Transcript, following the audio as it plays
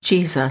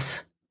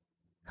Jesus?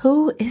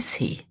 Who is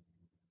he?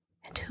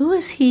 And who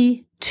is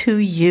he to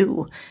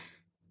you?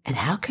 And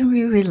how can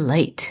we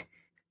relate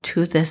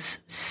to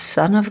this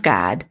Son of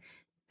God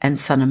and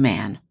Son of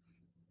Man?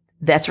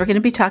 That's what we're going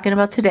to be talking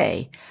about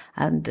today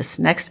on this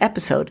next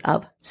episode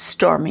of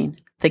Storming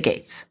the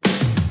Gates.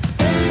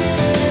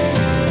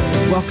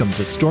 Welcome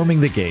to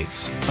Storming the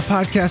Gates, a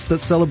podcast that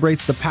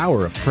celebrates the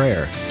power of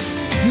prayer.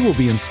 You will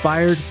be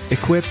inspired,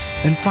 equipped,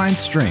 and find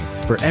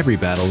strength for every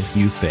battle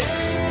you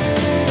face.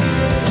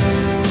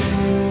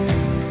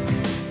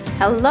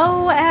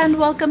 Hello and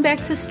welcome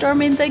back to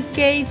Storming the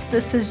Gates.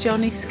 This is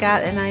Joni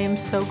Scott, and I am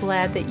so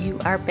glad that you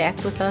are back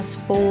with us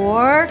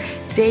for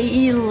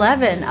day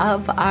 11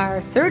 of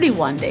our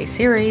 31-day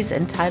series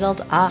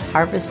entitled A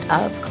Harvest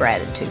of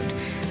Gratitude,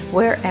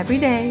 where every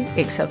day,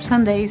 except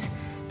Sundays,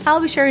 I'll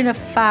be sharing a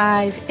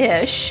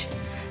 5-ish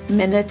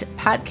minute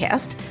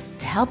podcast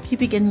to help you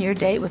begin your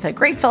day with a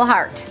grateful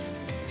heart.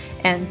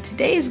 And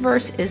today's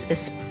verse is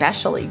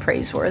especially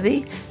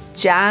praiseworthy,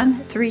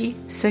 John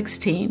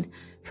 3:16.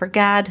 For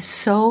God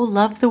so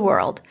loved the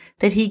world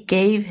that he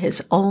gave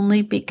his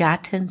only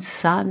begotten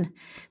Son,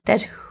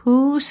 that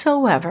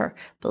whosoever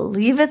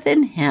believeth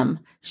in him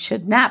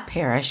should not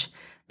perish,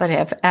 but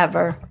have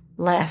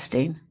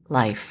everlasting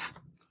life.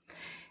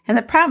 And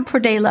the prompt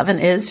for day 11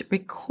 is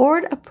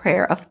record a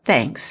prayer of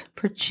thanks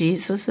for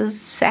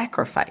Jesus'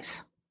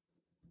 sacrifice.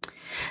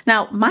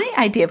 Now, my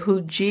idea of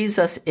who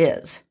Jesus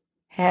is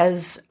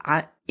has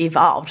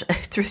evolved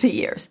through the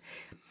years.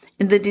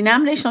 In the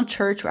denominational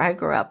church where I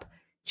grew up,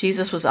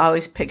 Jesus was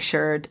always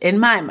pictured, in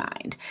my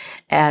mind,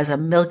 as a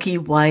milky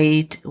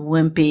white,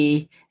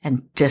 wimpy,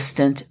 and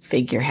distant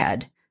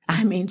figurehead.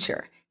 I mean,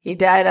 sure, he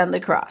died on the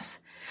cross.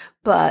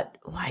 But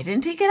why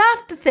didn't he get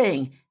off the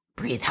thing,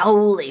 breathe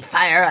holy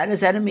fire on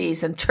his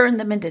enemies, and turn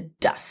them into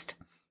dust?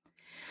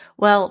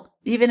 Well,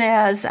 even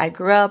as I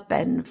grew up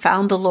and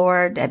found the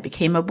Lord and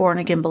became a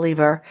born-again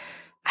believer,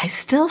 I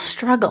still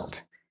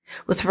struggled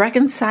with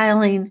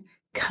reconciling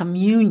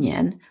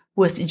communion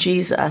with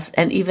Jesus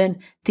and even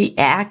the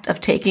act of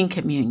taking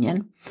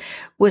communion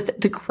with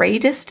the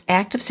greatest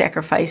act of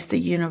sacrifice the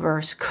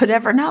universe could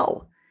ever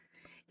know.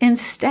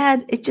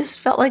 Instead, it just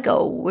felt like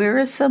a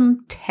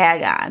wearisome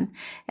tag-on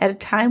at a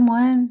time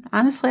when,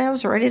 honestly, I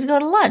was ready to go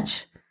to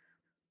lunch.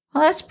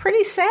 Well, that's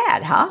pretty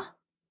sad, huh?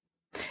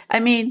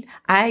 I mean,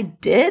 I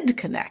did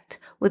connect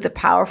with the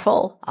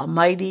powerful,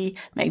 almighty,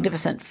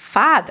 magnificent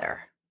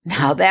Father.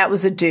 Now, that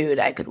was a dude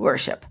I could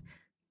worship.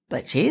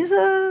 But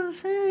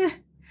Jesus,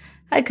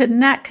 I could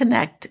not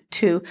connect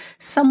to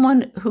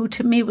someone who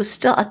to me was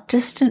still a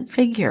distant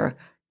figure.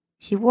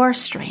 He wore a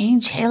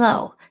strange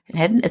halo and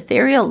had an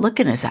ethereal look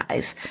in his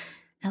eyes.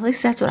 At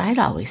least that's what I'd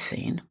always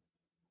seen.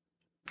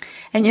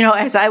 And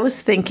as I was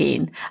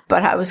thinking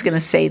about how I was going to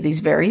say these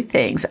very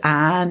things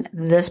on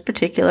this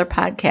particular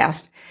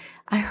podcast,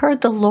 I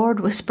heard the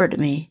Lord whisper to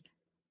me,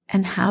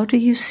 "And how do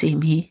you see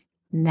me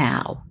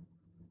now?"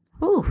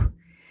 Ooh,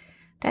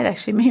 that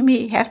actually made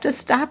me have to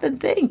stop and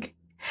think.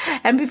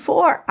 And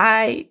before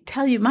I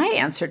tell you my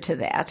answer to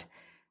that,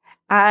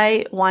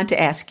 I want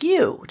to ask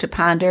you to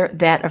ponder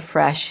that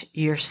afresh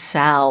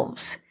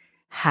yourselves.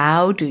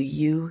 How do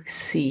you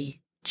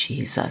see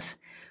Jesus?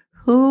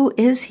 Who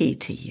is he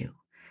to you?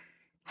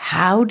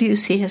 How do you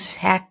see his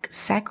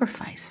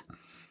sacrifice?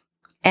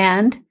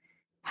 And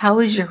how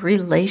is your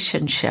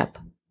relationship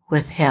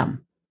with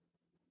him?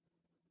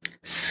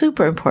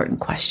 Super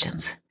important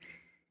questions.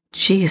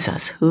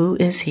 Jesus, who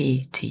is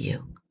he to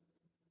you?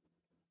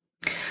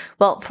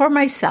 Well, for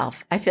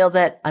myself, I feel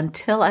that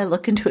until I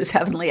look into his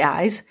heavenly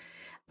eyes,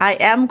 I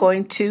am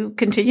going to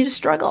continue to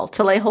struggle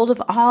to lay hold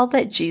of all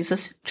that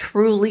Jesus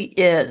truly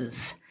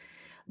is.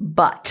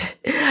 But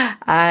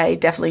I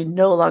definitely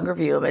no longer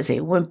view him as a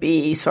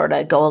wimpy, sort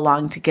of go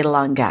along to get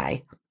along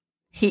guy.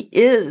 He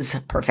is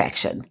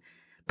perfection,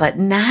 but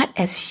not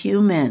as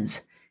humans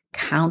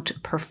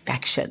count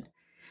perfection,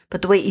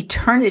 but the way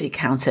eternity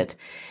counts it.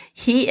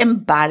 He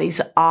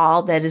embodies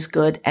all that is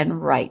good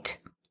and right.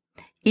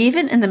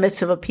 Even in the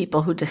midst of a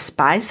people who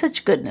despise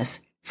such goodness,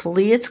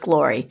 flee its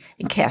glory,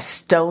 and cast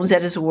stones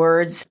at his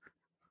words,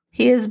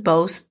 he is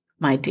both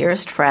my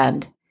dearest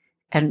friend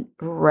and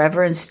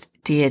reverenced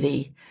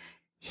deity.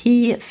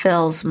 He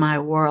fills my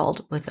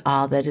world with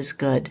all that is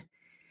good.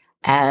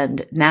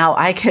 And now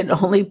I can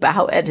only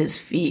bow at his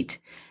feet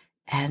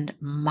and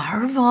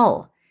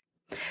marvel.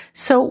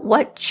 So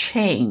what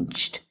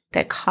changed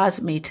that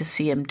caused me to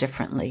see him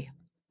differently?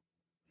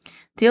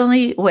 The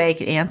only way I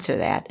can answer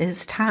that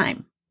is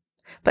time.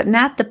 But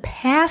not the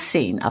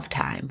passing of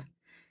time,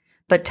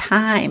 but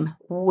time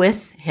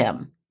with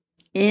him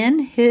in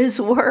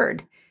his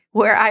word,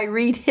 where I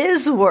read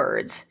his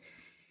words,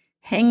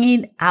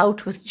 hanging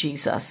out with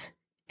Jesus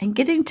and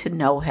getting to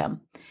know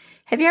him.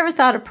 Have you ever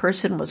thought a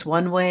person was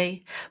one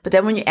way, but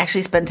then when you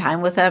actually spend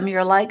time with them,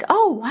 you're like,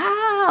 oh,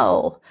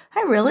 wow,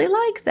 I really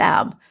like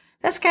them.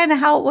 That's kind of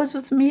how it was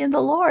with me and the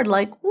Lord.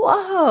 Like,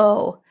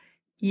 whoa,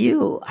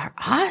 you are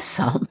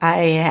awesome. I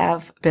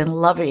have been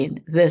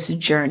loving this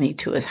journey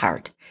to his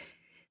heart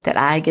that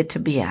I get to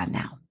be on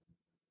now.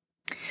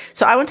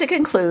 So I want to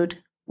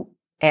conclude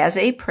as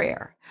a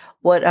prayer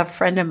what a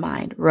friend of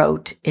mine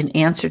wrote in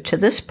answer to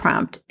this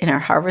prompt in our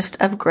Harvest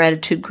of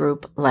Gratitude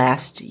group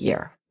last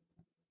year.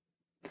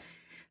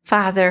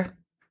 Father,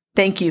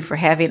 thank you for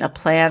having a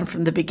plan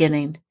from the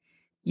beginning.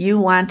 You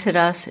wanted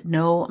us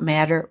no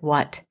matter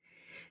what.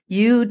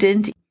 You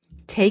didn't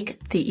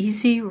take the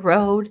easy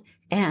road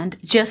and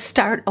just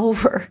start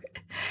over.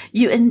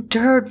 You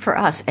endured for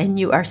us, and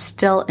you are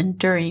still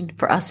enduring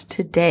for us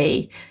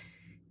today.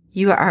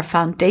 You are our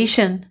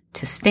foundation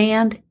to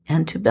stand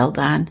and to build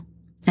on.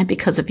 And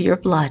because of your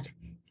blood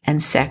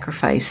and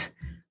sacrifice,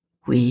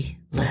 we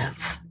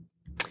live.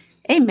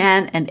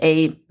 Amen and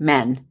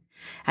amen.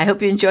 I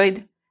hope you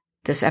enjoyed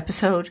this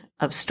episode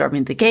of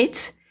Storming the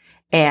Gates,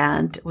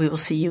 and we will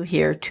see you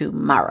here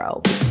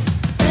tomorrow.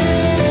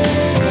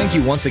 Thank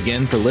you once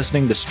again for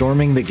listening to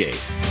Storming the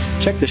Gates.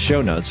 Check the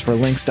show notes for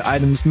links to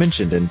items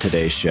mentioned in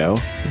today's show.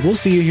 We'll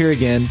see you here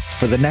again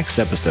for the next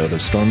episode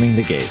of Storming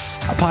the Gates,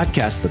 a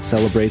podcast that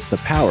celebrates the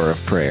power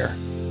of prayer.